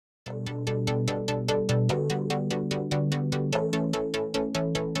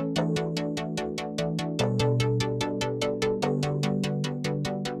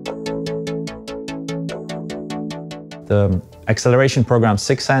The acceleration program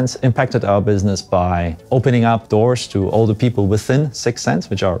 6 Sense impacted our business by opening up doors to all the people within 6 Sense,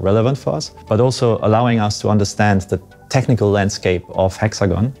 which are relevant for us, but also allowing us to understand the technical landscape of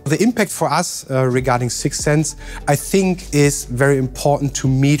Hexagon. The impact for us regarding 6 Sense, I think, is very important to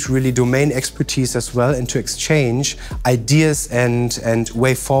meet really domain expertise as well and to exchange ideas and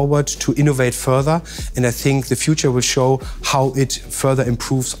way forward to innovate further. And I think the future will show how it further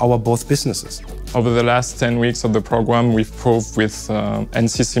improves our both businesses. Over the last 10 weeks of the program, we've proved with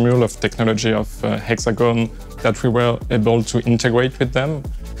NC Simul of technology of Hexagon that we were able to integrate with them.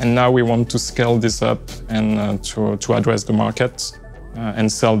 And now we want to scale this up and to address the market and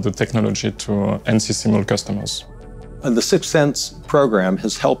sell the technology to NC Simul customers. The 6 Sense program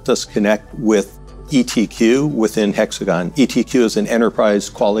has helped us connect with ETQ within Hexagon. ETQ is an enterprise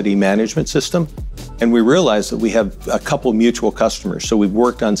quality management system. And we realized that we have a couple mutual customers. So we've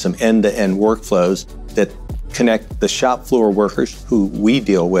worked on some end-to-end workflows that connect the shop floor workers who we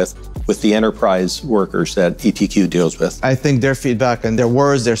deal with the enterprise workers that ETQ deals with. I think their feedback and their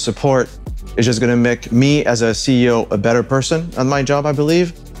words, their support is just going to make me as a CEO a better person on my job, I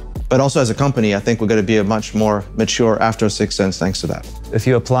believe. But also as a company, I think we're going to be a much more mature after 6 Sense thanks to that. If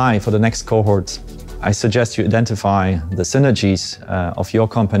you apply for the next cohort, I suggest you identify the synergies of your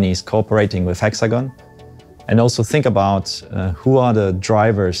companies cooperating with Hexagon, and also think about who are the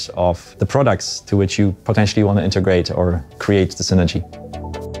drivers of the products to which you potentially want to integrate or create the synergy.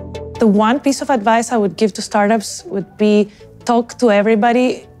 The one piece of advice I would give to startups would be talk to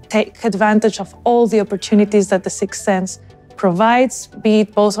everybody, take advantage of all the opportunities that the 6 Sense provides, be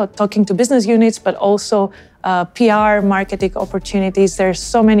it both talking to business units, but also PR, marketing opportunities. There's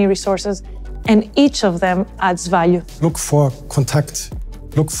so many resources, and each of them adds value. Look for contact,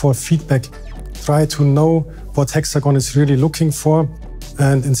 look for feedback, try to know what Hexagon is really looking for,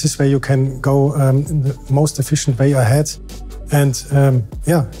 and in this way you can go in the most efficient way ahead and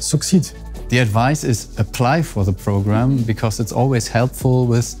succeed. The advice is apply for the program because it's always helpful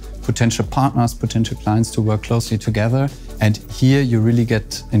with potential partners, potential clients to work closely together. And here you really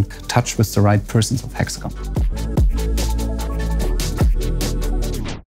get in touch with the right persons of Hexagon.